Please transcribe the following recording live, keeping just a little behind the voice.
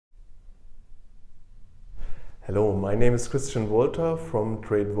Hello, my name is Christian Wolter from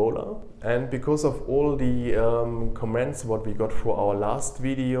TradeVola, and because of all the comments what we got for our last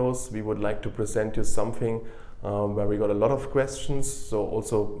videos, we would like to present you something where we got a lot of questions. So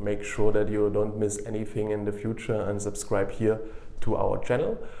also make sure that you don't miss anything in the future and subscribe here to our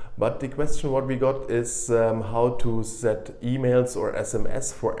channel. But the question what we got is how to set emails or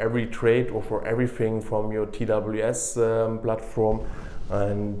SMS for every trade or for everything from your TWS platform.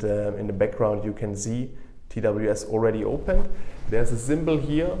 And in the background you can see TWS already opened. There's a symbol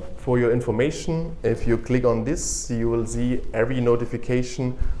here for your information. If you click on this, you will see every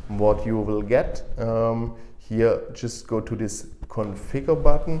notification what you will get. Here, just go to this configure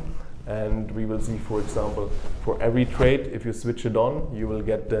button and we will see, for example, for every trade, if you switch it on, you will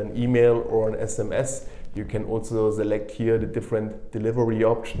get an email or an SMS. You can also select here the different delivery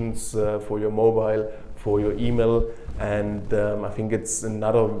options for your mobile, for your email, and I think it's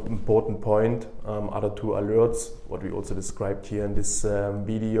another important point, other two alerts, what we also described here in this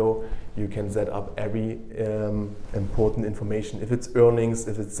video. You can set up every important information, if it's earnings,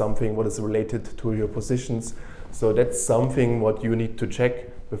 if it's something what is related to your positions. So that's something what you need to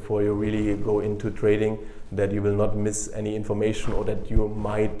check before you really go into trading, that you will not miss any information or that you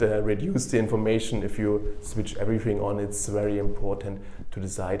might reduce the information if you switch everything on. It's very important to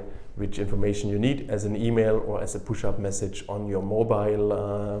decide which information you need as an email or as a push-up message on your mobile,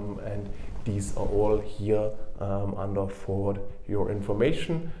 and these are all here under forward your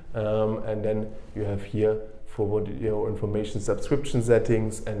information, and then you have here forward your information subscription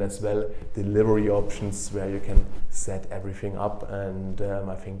settings and as well delivery options where you can set everything up. And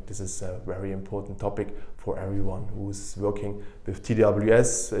I think this is a very important topic for everyone who's working with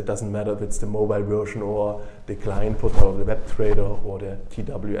TWS. It doesn't matter if it's the mobile version or the client portal of the web trader or the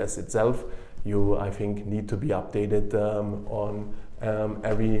TWS itself. You, I think, need to be updated on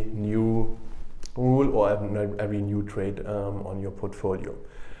every new rule or every new trade on your portfolio.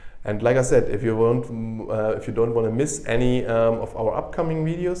 And like I said, if you don't want to miss any of our upcoming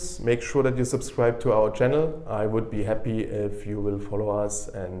videos, make sure that you subscribe to our channel. I would be happy if you will follow us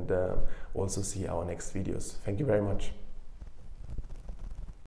and also see our next videos. Thank you very much.